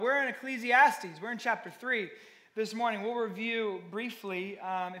we're in Ecclesiastes. We're in chapter 3 this morning. We'll review briefly.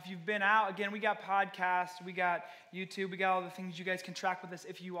 If you've been out, again, we got podcasts, we got YouTube, we got all the things you guys can track with us.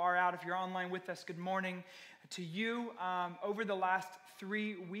 If you are out, if you're online with us, good morning to you. Over the last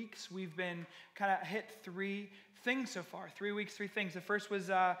 3 weeks, we've been kind of hit 3 things so far. 3 weeks, 3 things. The first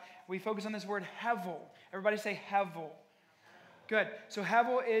was we focused on this word hevel. Everybody say hevel. Good. So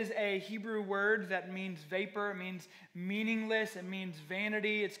hevel is a Hebrew word that means vapor. It means meaningless. It means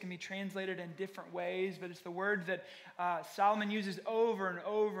vanity. It can be translated in different ways, but it's the word that Solomon uses over and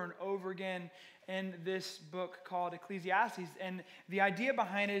over and over again in this book called Ecclesiastes. And the idea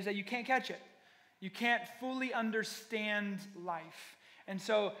behind it is that you can't catch it. You can't fully understand life. And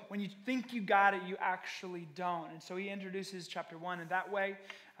so when you think you got it, you actually don't. And so he introduces chapter 1 in that way.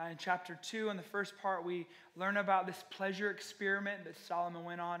 In chapter 2, in the first part, we learn about this pleasure experiment that Solomon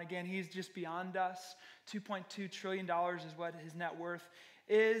went on. Again, he's just beyond us. $2.2 trillion is what his net worth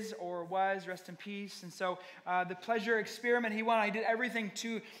is or was. Rest in peace. And so the pleasure experiment he went on, he did everything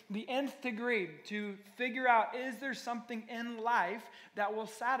to the nth degree to figure out, is there something in life that will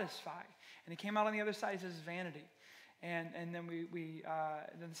satisfy? And he came out on the other side, he says, vanity. And then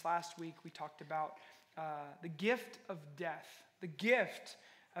then this last week, we talked about the gift of death. The gift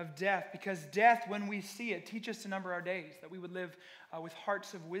of death, because death, when we see it, teaches us to number our days, that we would live with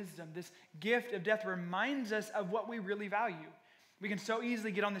hearts of wisdom. This gift of death reminds us of what we really value. We can so easily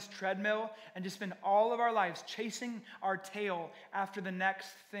get on this treadmill and just spend all of our lives chasing our tail after the next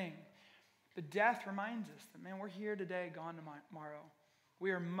thing. But death reminds us that, man, we're here today, gone tomorrow.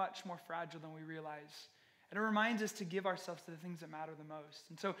 We are much more fragile than we realize. And it reminds us to give ourselves to the things that matter the most.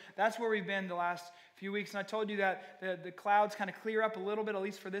 And so that's where we've been the last few weeks. And I told you that the clouds kind of clear up a little bit, at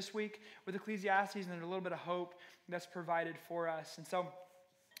least for this week, with Ecclesiastes, and there's a little bit of hope that's provided for us. And so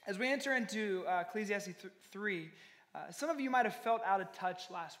as we enter into Ecclesiastes 3, some of you might have felt out of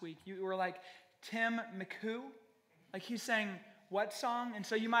touch last week. You were like, Tim McHugh? Like he's saying, what song? And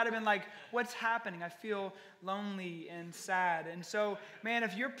so you might have been like, what's happening? I feel lonely and sad. And so, man,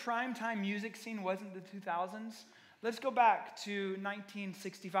 if your primetime music scene wasn't the 2000s, let's go back to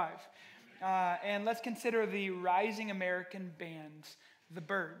 1965. And let's consider the rising American band, The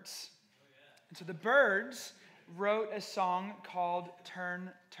Byrds. And so The Byrds wrote a song called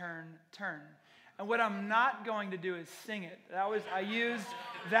Turn, Turn, Turn. And what I'm not going to do is sing it. I used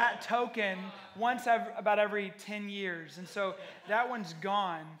that token once about every 10 years. And so that one's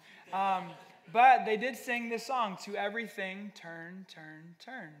gone. But they did sing this song, to everything, turn, turn,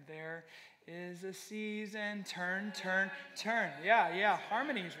 turn. There is a season, turn, turn, turn. Yeah,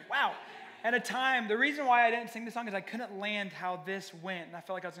 harmonies, wow. At a time, the reason why I didn't sing this song is I couldn't land how this went. And I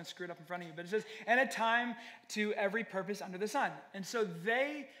felt like I was going to screw it up in front of you. But it says, and a time to every purpose under the sun. And so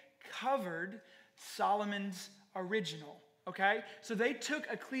they covered Solomon's original, okay? So they took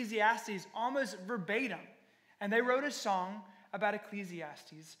Ecclesiastes almost verbatim, and they wrote a song about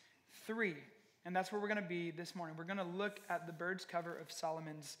Ecclesiastes 3. And that's where we're going to be this morning. We're going to look at the Byrds cover of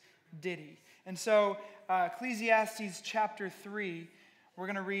Solomon's ditty. And so Ecclesiastes chapter 3, we're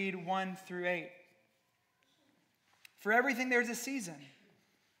going to read 1 through 8. For everything there's a season,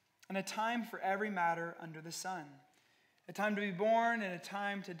 and a time for every matter under the sun. A time to be born and a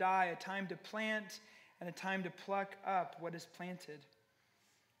time to die, a time to plant and a time to pluck up what is planted.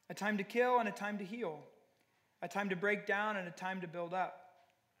 A time to kill and a time to heal. A time to break down and a time to build up.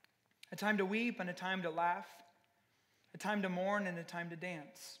 A time to weep and a time to laugh. A time to mourn and a time to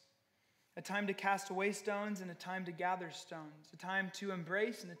dance. A time to cast away stones and a time to gather stones. A time to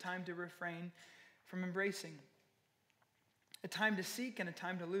embrace and a time to refrain from embracing. A time to seek and a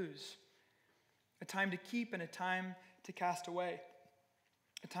time to lose. A time to keep and a time to cast away,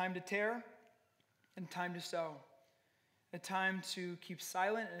 a time to tear and a time to sow, a time to keep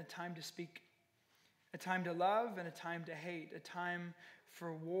silent and a time to speak, a time to love and a time to hate, a time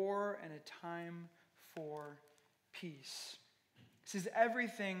for war and a time for peace. It says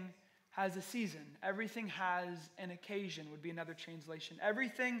everything has a season. Everything has an occasion, would be another translation.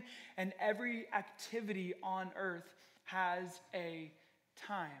 Everything and every activity on earth has a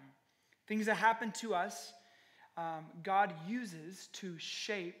time. Things that happen to us, God uses to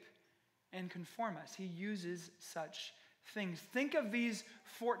shape and conform us. He uses such things. Think of these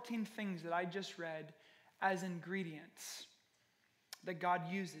 14 things that I just read as ingredients that God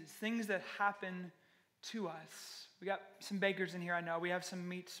uses, things that happen to us. We got some bakers in here, I know. We have some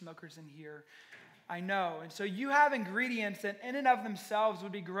meat smokers in here, I know. And so you have ingredients that in and of themselves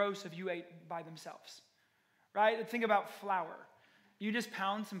would be gross if you ate by themselves, right? Think about flour. You just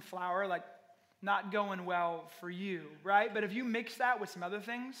pound some flour, like not going well for you, right? But if you mix that with some other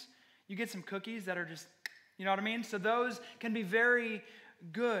things, you get some cookies that are just, you know what I mean? So those can be very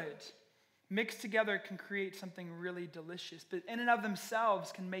good, mixed together can create something really delicious, but in and of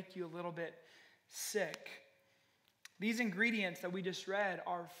themselves can make you a little bit sick. These ingredients that we just read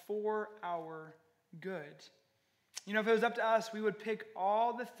are for our good. You know, if it was up to us, we would pick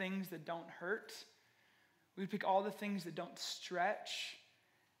all the things that don't hurt. We'd pick all the things that don't stretch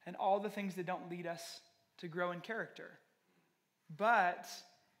and all the things that don't lead us to grow in character. But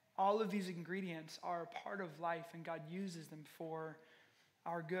all of these ingredients are a part of life, and God uses them for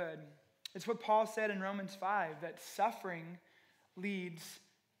our good. It's what Paul said in Romans 5, that suffering leads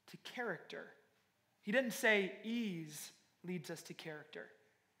to character. He didn't say ease leads us to character.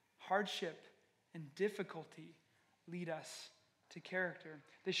 Hardship and difficulty lead us to character.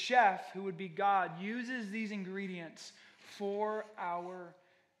 The chef, who would be God, uses these ingredients for our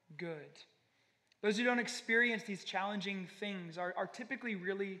good. Those who don't experience these challenging things are typically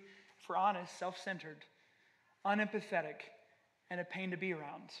really, if we're honest, self-centered, unempathetic, and a pain to be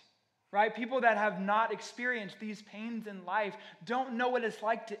around. Right? People that have not experienced these pains in life don't know what it's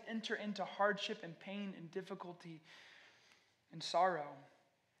like to enter into hardship and pain and difficulty and sorrow.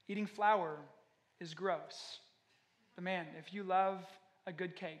 Eating flour is gross. But man, if you love a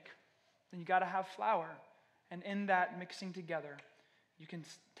good cake, then you got to have flour. And in that mixing together, you can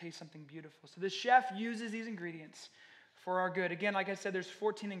taste something beautiful. So the chef uses these ingredients for our good. Again, like I said, there's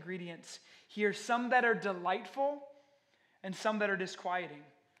 14 ingredients here. Some that are delightful and some that are disquieting.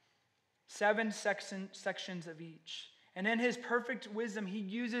 7 sections of each. And in his perfect wisdom, he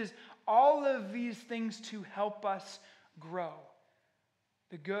uses all of these things to help us grow.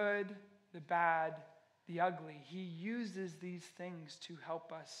 The good, the bad, the ugly. He uses these things to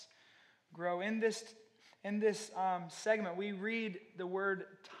help us grow. In this segment, we read the word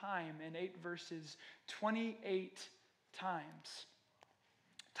time in 8 verses 28 times.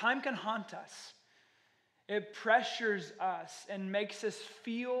 Time can haunt us. It pressures us and makes us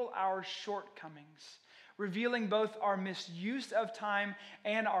feel our shortcomings, revealing both our misuse of time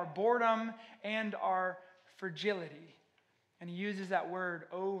and our boredom and our fragility. And he uses that word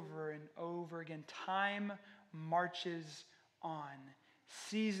over and over again. Time marches on.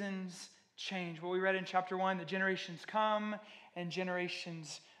 Seasons change. What we read in chapter 1, the generations come and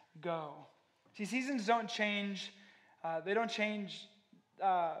generations go. See, seasons don't change. They don't change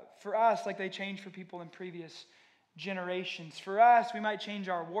for us like they changed for people in previous generations. For us, we might change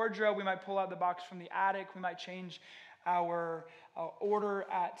our wardrobe. We might pull out the box from the attic. We might change our order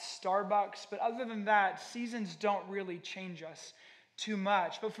at Starbucks. But other than that, seasons don't really change us too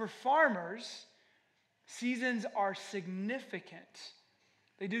much. But for farmers, seasons are significant.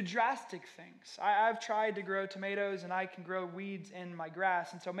 They do drastic things. I've tried to grow tomatoes, and I can grow weeds in my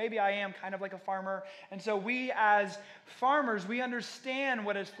grass. And so maybe I am kind of like a farmer. And so we as farmers, we understand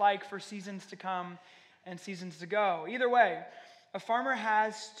what it's like for seasons to come and seasons to go. Either way, a farmer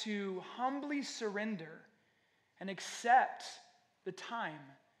has to humbly surrender and accept the time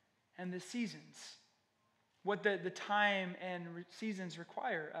and the seasons, what the time and seasons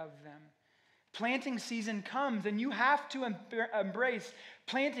require of them. Planting season comes, and you have to embrace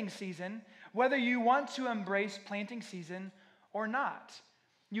planting season, whether you want to embrace planting season or not.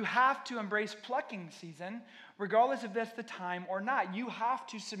 You have to embrace plucking season, regardless if that's the time or not. You have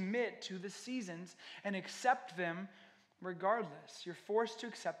to submit to the seasons and accept them regardless. You're forced to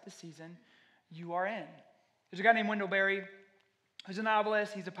accept the season you are in. There's a guy named Wendell Berry who's a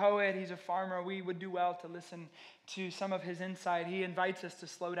novelist, he's a poet, he's a farmer. We would do well to listen to some of his insight. He invites us to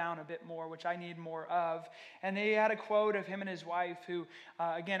slow down a bit more, which I need more of. And he had a quote of him and his wife who,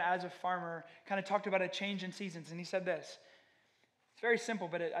 again, as a farmer, kind of talked about a change in seasons. And he said this. It's very simple,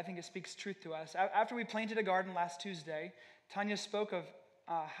 but I think it speaks truth to us. After we planted a garden last Tuesday, Tanya spoke of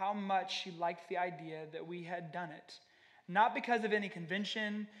how much she liked the idea that we had done it. Not because of any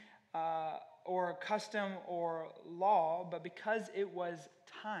convention, or custom or law, but because it was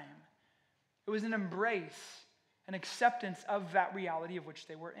time. It was an embrace, an acceptance of that reality of which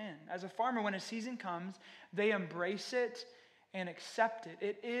they were in. As a farmer, when a season comes, they embrace it and accept it.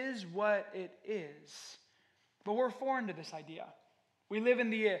 It is what it is. But we're foreign to this idea. We live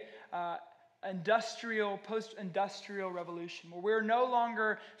in the post-industrial revolution, where we're no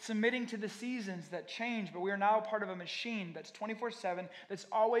longer submitting to the seasons that change, but we are now part of a machine that's 24/7, that's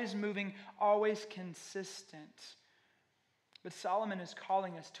always moving, always consistent. But Solomon is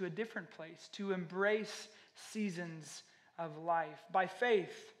calling us to a different place, to embrace seasons of life. By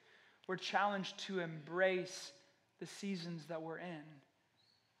faith, we're challenged to embrace the seasons that we're in.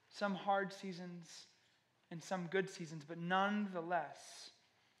 Some hard seasons and some good seasons, but nonetheless,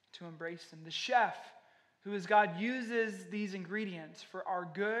 to embrace them. The chef, who is God, uses these ingredients for our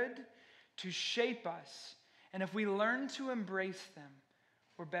good, to shape us. And if we learn to embrace them,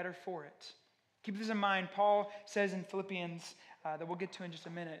 we're better for it. Keep this in mind. Paul says in Philippians, that we'll get to in just a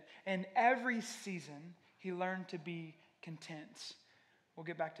minute, in every season he learned to be content. We'll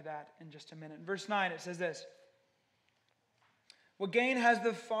get back to that in just a minute. In verse 9, it says this: What gain has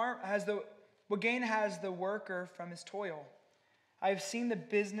the worker from his toil? I have seen the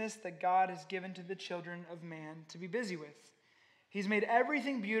business that God has given to the children of man to be busy with. He's made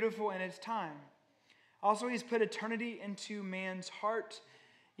everything beautiful in its time. Also, he's put eternity into man's heart,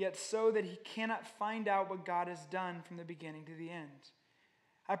 yet so that he cannot find out what God has done from the beginning to the end.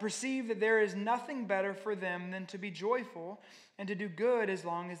 I perceive that there is nothing better for them than to be joyful and to do good as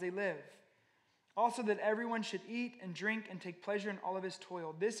long as they live. Also, that everyone should eat and drink and take pleasure in all of his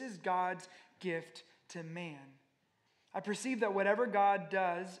toil. This is God's gift to man. I perceive that whatever God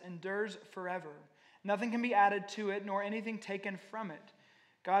does endures forever. Nothing can be added to it, nor anything taken from it.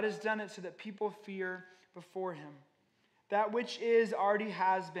 God has done it so that people fear before him. That which is already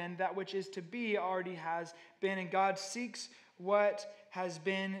has been, that which is to be already has been, and God seeks what has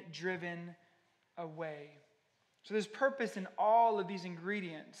been driven away. So there's purpose in all of these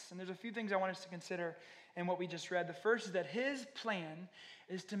ingredients, and there's a few things I want us to consider in what we just read. The first is that his plan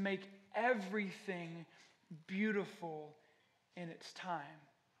is to make everything beautiful in its time.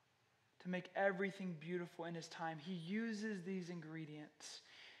 To make everything beautiful in his time. He uses these ingredients.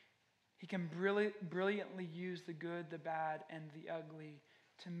 He can brilliantly use the good, the bad, and the ugly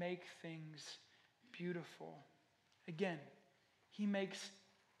to make things beautiful. Again, he makes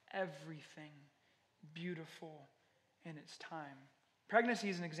everything beautiful in its time. Pregnancy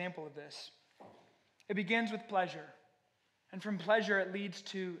is an example of this. It begins with pleasure. And from pleasure, it leads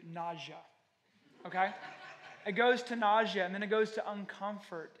to nausea. Okay? It goes to nausea, and then it goes to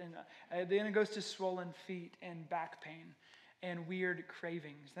uncomfort, and then it goes to swollen feet and back pain and weird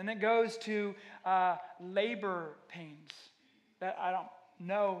cravings. Then it goes to labor pains that I don't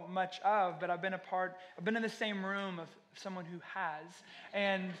know much of, but I've been in the same room of someone who has,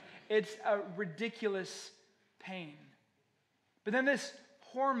 and it's a ridiculous pain. But then this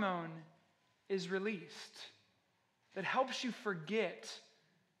hormone is released that helps you forget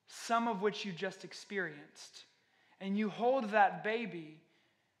some of which you just experienced. And you hold that baby,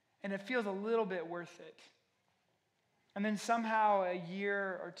 and it feels a little bit worth it. And then somehow a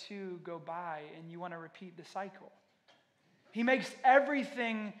year or two go by, and you want to repeat the cycle. He makes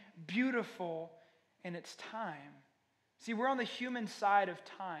everything beautiful in its time. See, we're on the human side of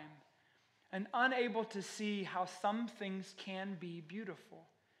time and unable to see how some things can be beautiful.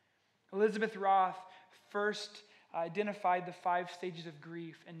 Elizabeth Roth first identified the 5 stages of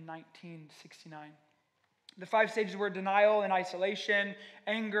grief in 1969. The 5 stages were denial and isolation,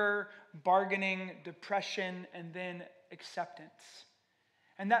 anger, bargaining, depression, and then acceptance.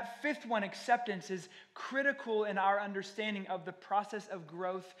 And that 5th one, acceptance, is critical in our understanding of the process of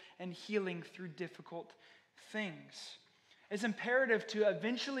growth and healing through difficult things. It's imperative to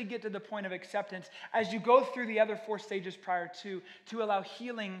eventually get to the point of acceptance as you go through the other 4 stages prior to allow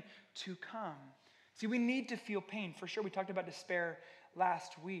healing to come. See, we need to feel pain. For sure, we talked about despair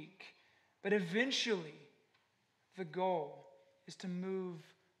last week. But eventually, the goal is to move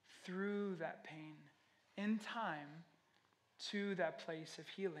through that pain in time to that place of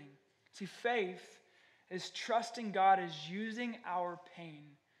healing. See, faith is trusting God is using our pain,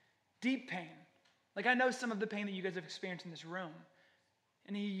 deep pain. Like I know some of the pain that you guys have experienced in this room.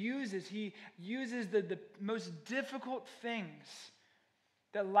 And he uses the most difficult things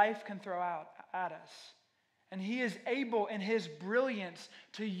that life can throw out at us. And he is able in his brilliance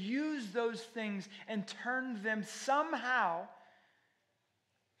to use those things and turn them somehow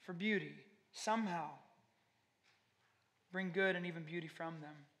for beauty. Somehow bring good and even beauty from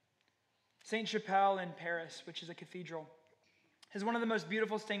them. Saint Chapelle in Paris, which is a cathedral, has one of the most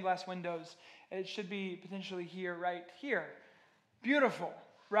beautiful stained glass windows. It should be potentially here, right here. Beautiful,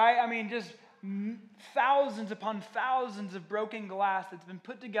 right? I mean, just thousands upon thousands of broken glass that's been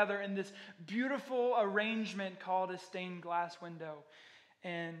put together in this beautiful arrangement called a stained glass window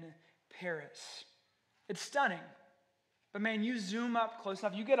in Paris. It's stunning. But man, you zoom up close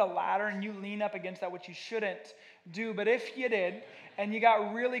enough, you get a ladder and you lean up against that, which you shouldn't do. But if you did, and you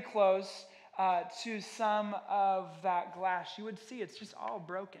got really close to some of that glass, you would see it's just all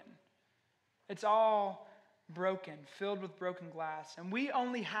broken. It's all broken, filled with broken glass. And we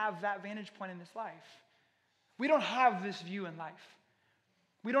only have that vantage point in this life. We don't have this view in life.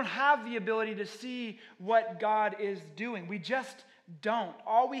 We don't have the ability to see what God is doing. We just don't.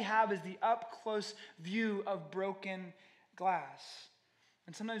 All we have is the up-close view of broken glass.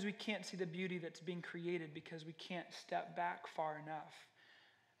 And sometimes we can't see the beauty that's being created because we can't step back far enough.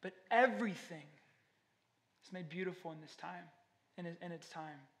 But everything is made beautiful in this time. in its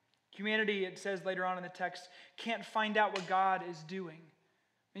time. Humanity, it says later on in the text, can't find out what God is doing.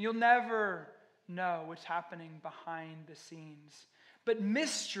 And you'll never know what's happening behind the scenes. But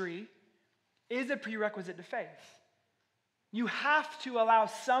mystery is a prerequisite to faith. You have to allow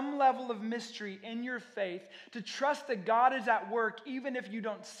some level of mystery in your faith to trust that God is at work even if you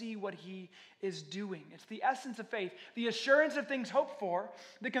don't see what he is doing. It's the essence of faith, the assurance of things hoped for,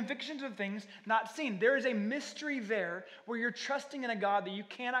 the convictions of things not seen. There is a mystery there where you're trusting in a God that you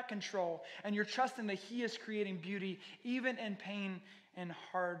cannot control, and you're trusting that he is creating beauty even in pain and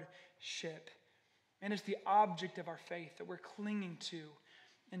hardship. And it's the object of our faith that we're clinging to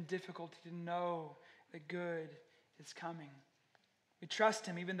in difficulty to know that good is coming. We trust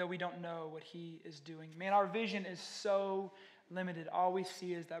him even though we don't know what he is doing. Man, our vision is so limited. All we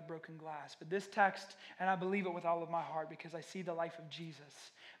see is that broken glass. But this text, and I believe it with all of my heart because I see the life of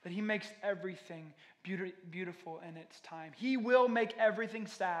Jesus, that he makes everything beautiful in its time. He will make everything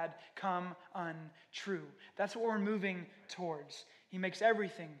sad come untrue. That's what we're moving towards. He makes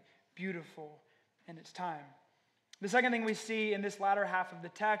everything beautiful in its time. The second thing we see in this latter half of the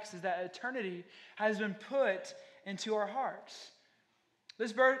text is that eternity has been put into our hearts.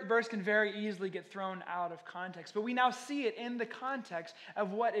 This verse can very easily get thrown out of context, but we now see it in the context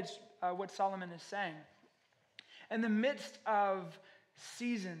of what Solomon is saying. In the midst of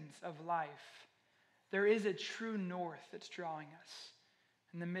seasons of life, there is a true north that's drawing us.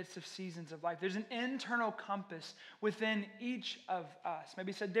 In the midst of seasons of life, there's an internal compass within each of us.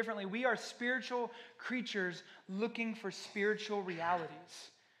 Maybe said differently, we are spiritual creatures looking for spiritual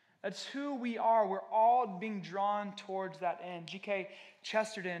realities. That's who we are. We're all being drawn towards that end. G.K.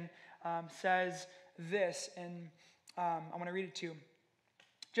 Chesterton says this, and I want to read it to you.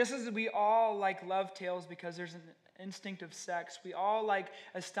 Just as we all like love tales because there's an instinct of sex, we all like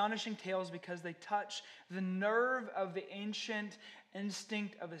astonishing tales because they touch the nerve of the ancient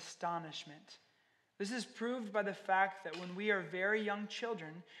instinct of astonishment. This is proved by the fact that when we are very young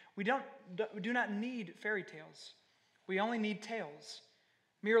children, we do not need fairy tales. We only need tales.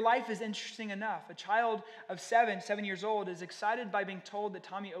 Mere life is interesting enough. A child of 7 years old, is excited by being told that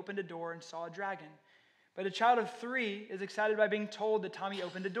Tommy opened a door and saw a dragon. But a child of 3 is excited by being told that Tommy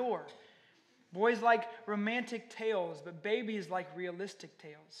opened a door. Boys like romantic tales, but babies like realistic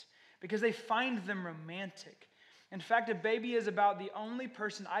tales because they find them romantic. In fact, a baby is about the only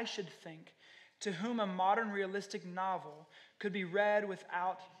person, I should think, to whom a modern realistic novel could be read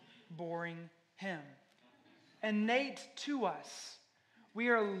without boring him. Innate to us, we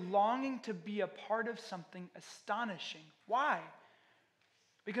are longing to be a part of something astonishing. Why?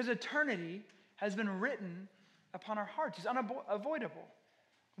 Because eternity has been written upon our hearts. It's unavoidable.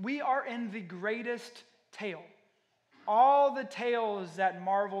 We are in the greatest tale. All the tales that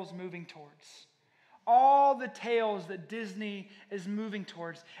Marvel's moving towards, all the tales that Disney is moving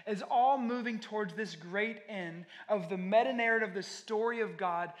towards, is all moving towards this great end of the meta-narrative, the story of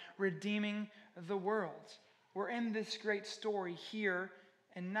God redeeming the world. We're in this great story here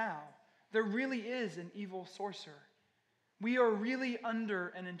and now. There really is an evil sorcerer. We are really under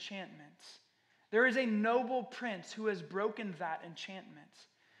an enchantment. There is a noble prince who has broken that enchantment.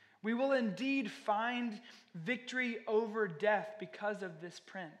 We will indeed find victory over death because of this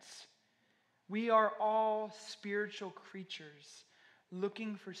prince. We are all spiritual creatures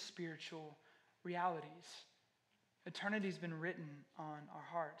looking for spiritual realities. Eternity's been written on our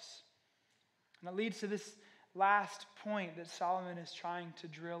hearts. And that leads to this last point that Solomon is trying to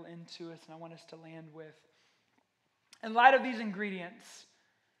drill into us, and I want us to land with. In light of these ingredients,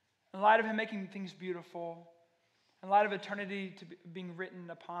 in light of him making things beautiful, in light of eternity being written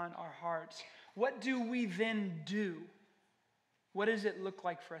upon our hearts, what do we then do? What does it look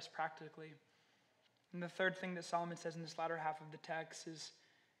like for us practically? And the third thing that Solomon says in this latter half of the text is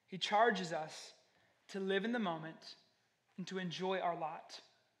he charges us to live in the moment and to enjoy our lot.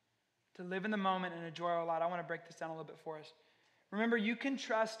 To live in the moment and enjoy our lot. I want to break this down a little bit for us. Remember, you can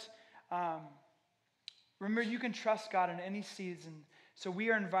trust God in any season. So we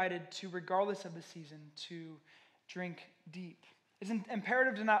are invited to, regardless of the season, to drink deep. It's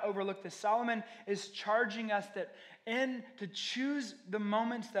imperative to not overlook this. Solomon is charging us to choose the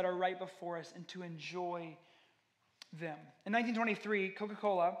moments that are right before us and to enjoy them. In 1923,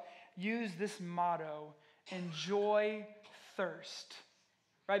 Coca-Cola used this motto, enjoy thirst.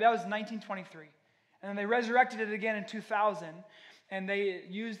 Right? That was 1923. And then they resurrected it again in 2000, and they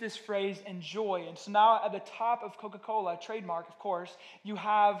used this phrase, enjoy. And so now at the top of Coca-Cola, trademark, of course, you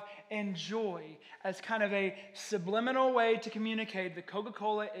have enjoy as kind of a subliminal way to communicate that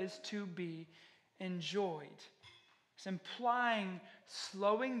Coca-Cola is to be enjoyed. It's implying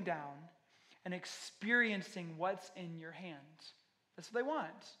slowing down and experiencing what's in your hands. That's what they want.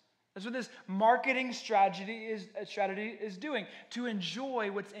 That's what this marketing strategy is doing, to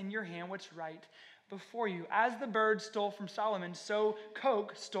enjoy what's in your hand, what's right before you. As the bird stole from Solomon, so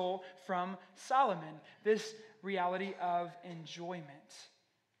Coke stole from Solomon. This reality of enjoyment.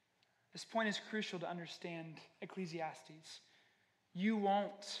 This point is crucial to understand Ecclesiastes. You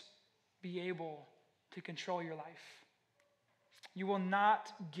won't be able to control your life. You will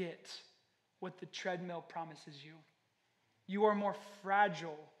not get what the treadmill promises you. You are more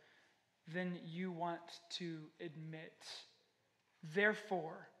fragile than you want to admit.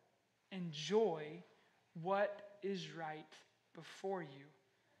 Therefore, enjoy what is right before you.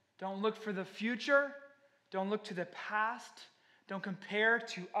 Don't look for the future. Don't look to the past. Don't compare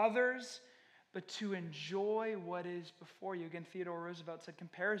to others, but to enjoy what is before you. Again, Theodore Roosevelt said,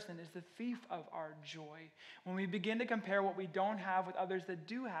 comparison is the thief of our joy. When we begin to compare what we don't have with others that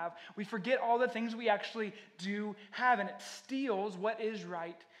do have, we forget all the things we actually do have, and it steals what is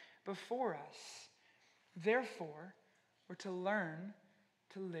right before us. Therefore, we're to learn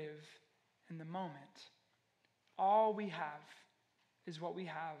to live in the moment. All we have is what we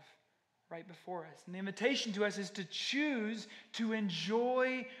have right before us. And the invitation to us is to choose to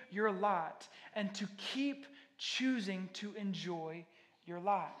enjoy your lot and to keep choosing to enjoy your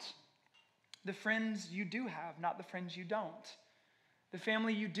lot. The friends you do have, not the friends you don't. The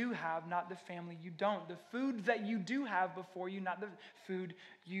family you do have, not the family you don't. The food that you do have before you, not the food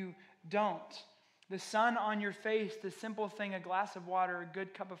you don't. The sun on your face, the simple thing, a glass of water, a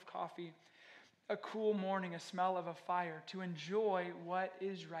good cup of coffee, a cool morning, a smell of a fire, to enjoy what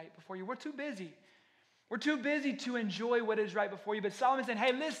is right before you. We're too busy. We're too busy to enjoy what is right before you. But Solomon's saying,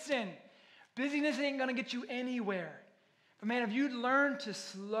 hey, listen, busyness ain't going to get you anywhere. But man, if you'd learn to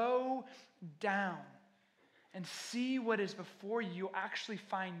slow down and see what is before you, you'll actually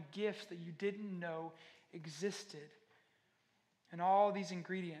find gifts that you didn't know existed. And all these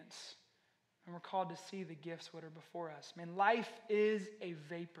ingredients, and we're called to see the gifts what are before us. Man, life is a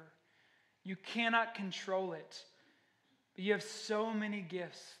vapor. You cannot control it, but you have so many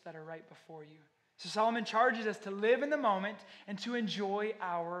gifts that are right before you. So Solomon charges us to live in the moment and to enjoy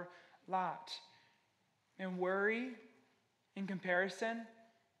our lot. And worry, in comparison,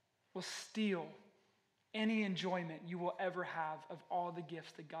 will steal any enjoyment you will ever have of all the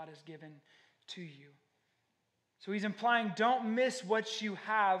gifts that God has given to you. So he's implying, don't miss what you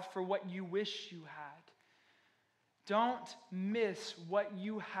have for what you wish you had. Don't miss what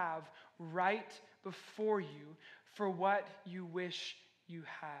you have right before you for what you wish you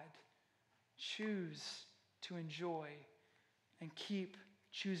had. Choose to enjoy and keep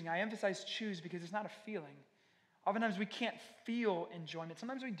choosing. I emphasize choose because it's not a feeling. Oftentimes we can't feel enjoyment.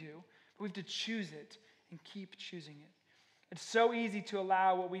 Sometimes we do, but we have to choose it and keep choosing it. It's so easy to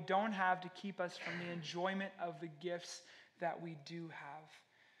allow what we don't have to keep us from the enjoyment of the gifts that we do have.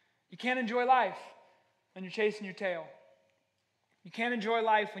 You can't enjoy life when you're chasing your tail. You can't enjoy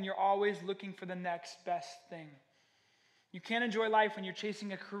life when you're always looking for the next best thing. You can't enjoy life when you're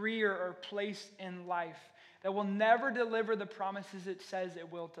chasing a career or place in life that will never deliver the promises it says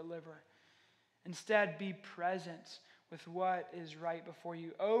it will deliver. Instead, be present with what is right before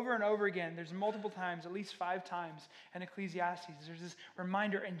you. Over and over again, there's multiple times, at least 5 times in Ecclesiastes, there's this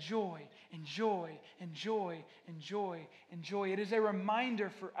reminder, enjoy, enjoy, enjoy, enjoy, enjoy. It is a reminder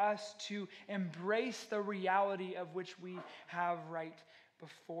for us to embrace the reality of which we have right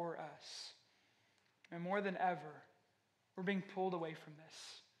before us. And more than ever, we're being pulled away from this.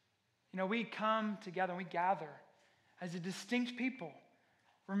 You know, we come together and we gather as a distinct people,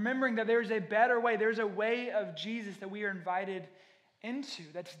 remembering that there's a better way. There's a way of Jesus that we are invited into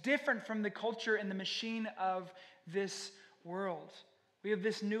that's different from the culture and the machine of this world. We have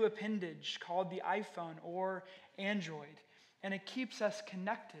this new appendage called the iPhone or Android, and it keeps us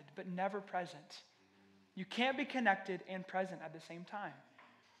connected but never present. You can't be connected and present at the same time.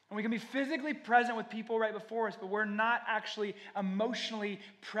 And we can be physically present with people right before us, but we're not actually emotionally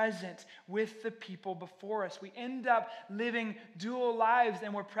present with the people before us. We end up living dual lives,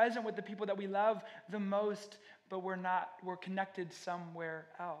 and we're present with the people that we love the most, but we're connected somewhere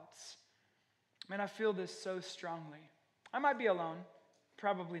else. Man, I feel this so strongly. I might be alone,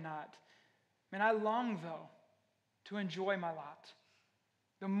 probably not. Man, I long, though, to enjoy my lot.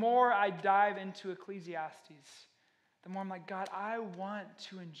 The more I dive into Ecclesiastes, the more I'm like, God, I want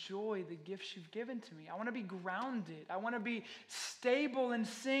to enjoy the gifts you've given to me. I want to be grounded. I want to be stable and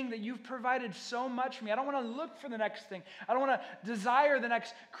seeing that you've provided so much for me. I don't want to look for the next thing. I don't want to desire the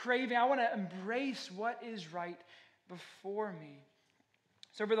next craving. I want to embrace what is right before me.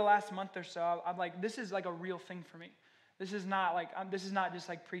 So over the last month or so, I'm like, this is like a real thing for me. This is not this is not just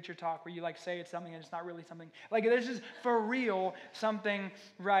like preacher talk where you like say it's something and it's not really something. Like this is for real something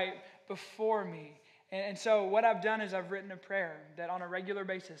right before me. And so what I've done is I've written a prayer that on a regular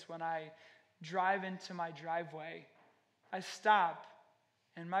basis when I drive into my driveway, I stop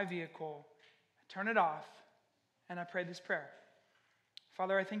in my vehicle, I turn it off, and I pray this prayer.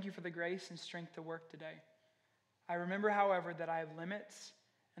 Father, I thank you for the grace and strength to work today. I remember, however, that I have limits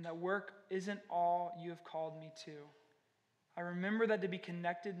and that work isn't all you have called me to. I remember that to be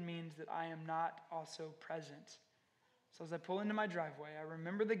connected means that I am not also present. So as I pull into my driveway, I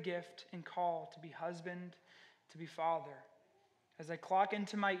remember the gift and call to be husband, to be father. As I clock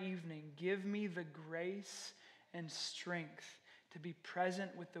into my evening, give me the grace and strength to be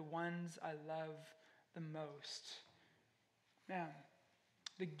present with the ones I love the most. Man,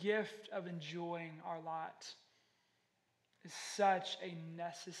 the gift of enjoying our lot is such a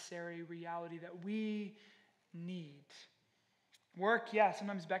necessary reality that we need. Work, yeah,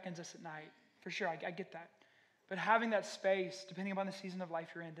 sometimes beckons us at night. For sure, I get that. But having that space, depending upon the season of life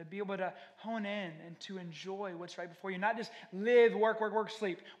you're in, to be able to hone in and to enjoy what's right before you. Not just live, work,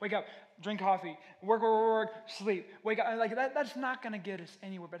 sleep. Wake up, drink coffee, work, sleep. Wake up. Like that's not going to get us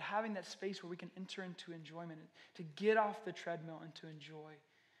anywhere. But having that space where we can enter into enjoyment, to get off the treadmill and to enjoy.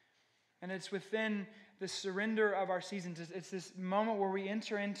 And it's within the surrender of our seasons. It's this moment where we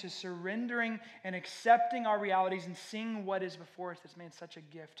enter into surrendering and accepting our realities and seeing what is before us that's made such a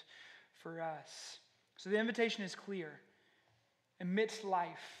gift for us. So the invitation is clear. Amidst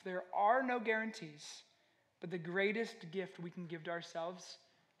life, there are no guarantees, but the greatest gift we can give to ourselves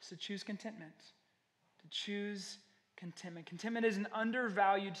is to choose contentment. To choose contentment. Contentment is an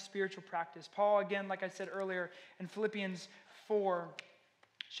undervalued spiritual practice. Paul, again, like I said earlier, in Philippians 4,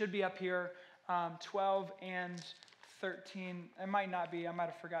 should be up here, 12 and 13. It might not be. I might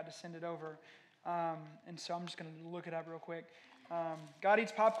have forgot to send it over. And so I'm just going to look it up real quick. God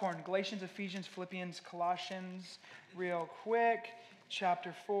eats popcorn. Galatians, Ephesians, Philippians, Colossians, real quick.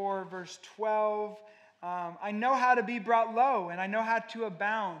 Chapter 4, verse 12. I know how to be brought low, and I know how to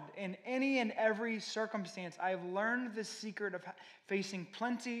abound in any and every circumstance. I have learned the secret of facing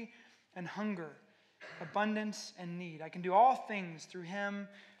plenty and hunger, abundance and need. I can do all things through him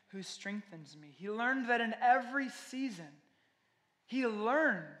who strengthens me. He learned that in every season, he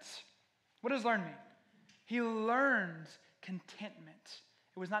learned. What does learn mean? He learned contentment.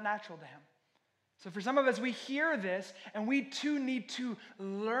 It was not natural to him. So for some of us, we hear this, and we too need to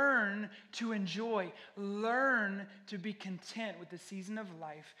learn to enjoy, learn to be content with the season of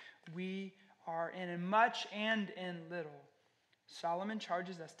life we are in much and in little. Solomon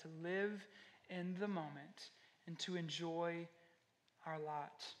charges us to live in the moment and to enjoy our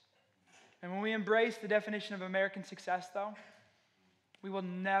lot. And when we embrace the definition of American success, though, we will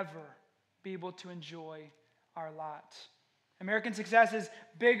never be able to enjoy our lot. American success is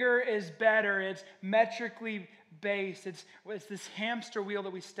bigger is better. It's metrically based. It's this hamster wheel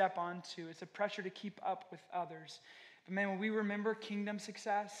that we step onto. It's a pressure to keep up with others. But man, when we remember kingdom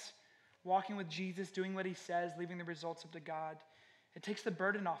success, walking with Jesus, doing what he says, leaving the results up to God, it takes the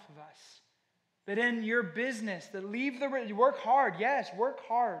burden off of us. That in your business, work hard. Yes, work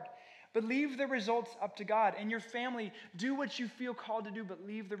hard. But leave the results up to God. In your family, do what you feel called to do, but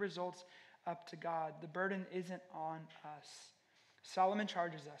leave the results up to God. The burden isn't on us. Solomon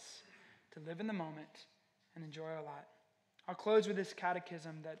charges us to live in the moment and enjoy our lot. I'll close with this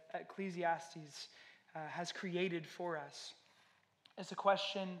catechism that Ecclesiastes has created for us. It's a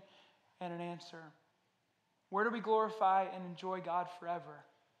question and an answer. Where do we glorify and enjoy God forever?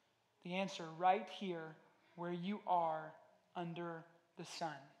 The answer, right here where you are under the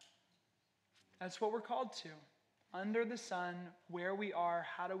sun. That's what we're called to. Under the sun, where we are,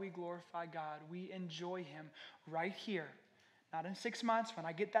 how do we glorify God? We enjoy him right here. Not in 6 months when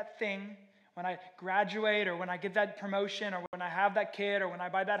I get that thing, when I graduate, or when I get that promotion, or when I have that kid, or when I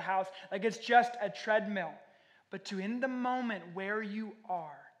buy that house. Like it's just a treadmill. But to in the moment where you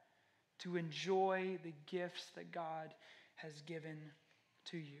are, to enjoy the gifts that God has given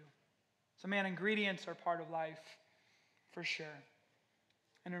to you. So man, ingredients are part of life for sure.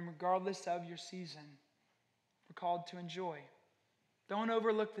 And regardless of your season, we're called to enjoy. Don't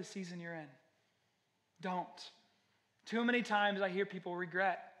overlook the season you're in. Don't. Too many times I hear people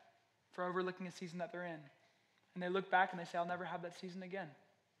regret for overlooking a season that they're in. And they look back and they say, I'll never have that season again.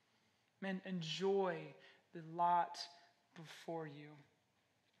 Man, enjoy the lot before you.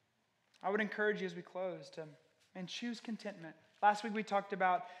 I would encourage you as we close to choose contentment. Last week we talked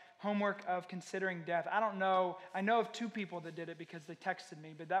about homework of considering death. I don't know. I know of 2 people that did it because they texted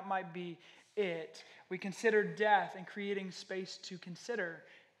me, but that might be it. We considered death and creating space to consider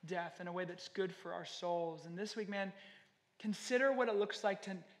death in a way that's good for our souls. And this week, man, Consider what it looks like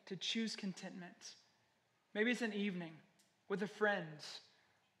to choose contentment. Maybe it's an evening with a friend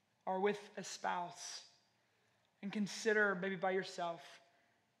or with a spouse. And consider maybe by yourself.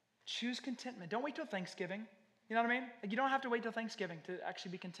 Choose contentment. Don't wait till Thanksgiving. You know what I mean? Like, you don't have to wait till Thanksgiving to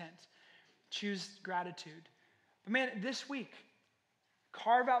actually be content. Choose gratitude. But man, this week,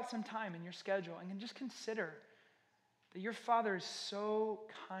 carve out some time in your schedule and just consider that your Father is so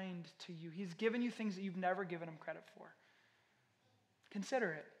kind to you. He's given you things that you've never given him credit for.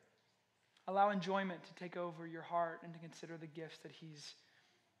 Consider it. Allow enjoyment to take over your heart and to consider the gifts that he's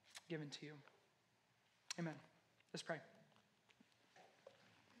given to you. Amen. Let's pray.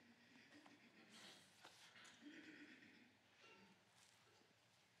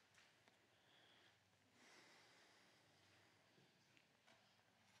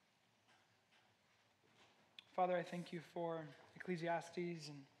 Father, I thank you for Ecclesiastes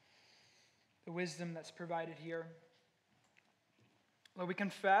and the wisdom that's provided here. Lord, we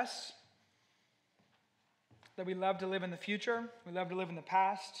confess that we love to live in the future. We love to live in the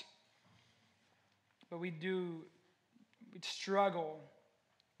past. But we struggle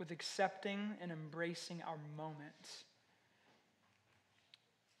with accepting and embracing our moments.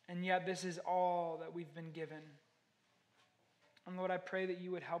 And yet this is all that we've been given. And Lord, I pray that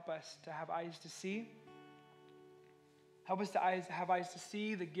you would help us to have eyes to see. Help us to have eyes to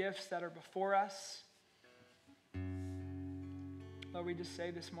see the gifts that are before us. Lord, we just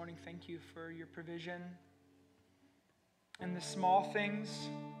say this morning, thank you for your provision and the small things,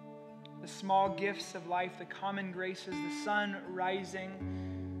 the small gifts of life, the common graces, the sun rising,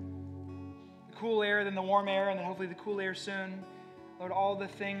 the cool air, then the warm air, and then hopefully the cool air soon. Lord, all the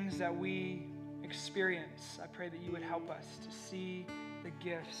things that we experience, I pray that you would help us to see the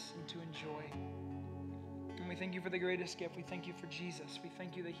gifts and to enjoy. And we thank you for the greatest gift. We thank you for Jesus. We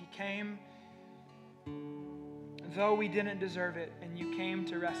thank you that he came, though we didn't deserve it, and you came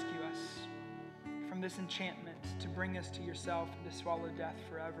to rescue us from this enchantment, to bring us to yourself and to swallow death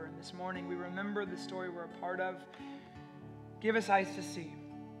forever. And this morning we remember the story we're a part of. Give us eyes to see.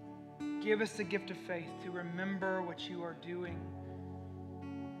 Give us the gift of faith to remember what you are doing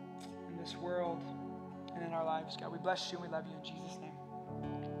in this world and in our lives. God, we bless you and we love you in Jesus' name.